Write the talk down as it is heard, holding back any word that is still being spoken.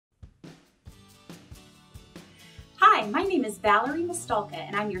Hi, my name is Valerie Mostalka,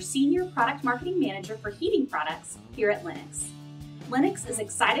 and I'm your Senior Product Marketing Manager for Heating Products here at Lennox. Lennox is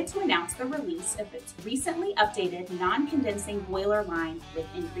excited to announce the release of its recently updated non-condensing boiler line with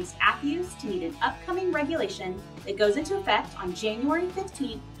increased AFUEs to meet an upcoming regulation that goes into effect on January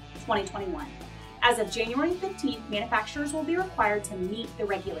 15, 2021. As of January 15th, manufacturers will be required to meet the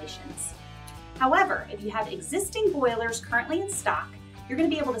regulations. However, if you have existing boilers currently in stock, you're going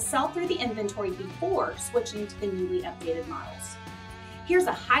to be able to sell through the inventory before switching to the newly updated models. Here's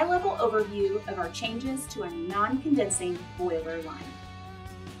a high-level overview of our changes to our non-condensing boiler line.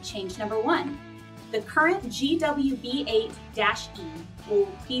 Change number 1. The current GWB8-E will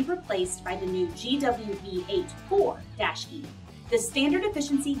be replaced by the new GWB84-E. The standard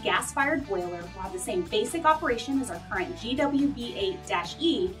efficiency gas-fired boiler will have the same basic operation as our current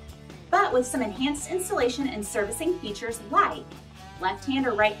GWB8-E, but with some enhanced installation and servicing features like left-hand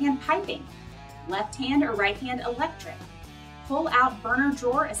or right-hand piping, left-hand or right-hand electric, pull-out burner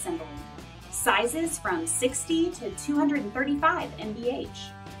drawer assembly, sizes from 60 to 235 NVH,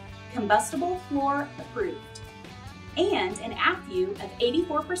 combustible floor approved, and an AFUE of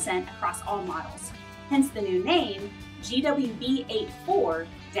 84% across all models, hence the new name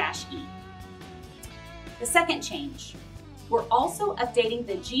GWB84-E. The second change. We're also updating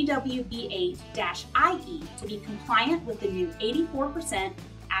the GWB8-IE to be compliant with the new 84%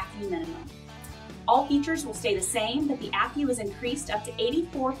 AFUE minimum. All features will stay the same, but the AFUE is increased up to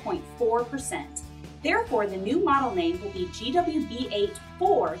 84.4%. Therefore, the new model name will be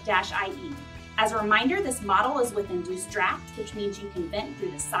GWB84-IE. As a reminder, this model is with induced draft, which means you can vent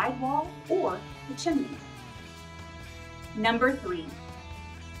through the sidewall or the chimney. Number 3.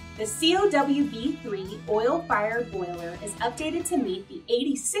 The COWB3 oil-fired boiler is updated to meet the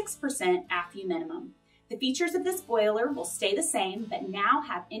 86% AFUE minimum. The features of this boiler will stay the same, but now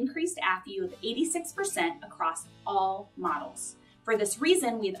have increased AFUE of 86% across all models. For this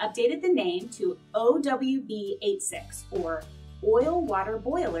reason, we have updated the name to OWB86, or Oil Water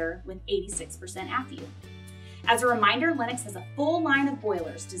Boiler with 86% AFUE. As a reminder, Lennox has a full line of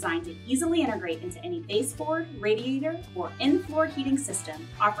boilers designed to easily integrate into any baseboard, radiator, or in-floor heating system,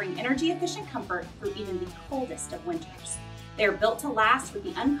 offering energy-efficient comfort through even the coldest of winters. They are built to last with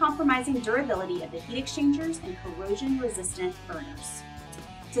the uncompromising durability of the heat exchangers and corrosion-resistant burners.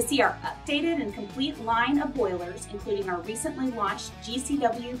 To see our updated and complete line of boilers, including our recently launched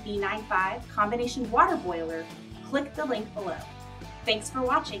GCW B95 combination water boiler, click the link below. Thanks for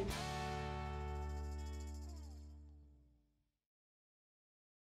watching.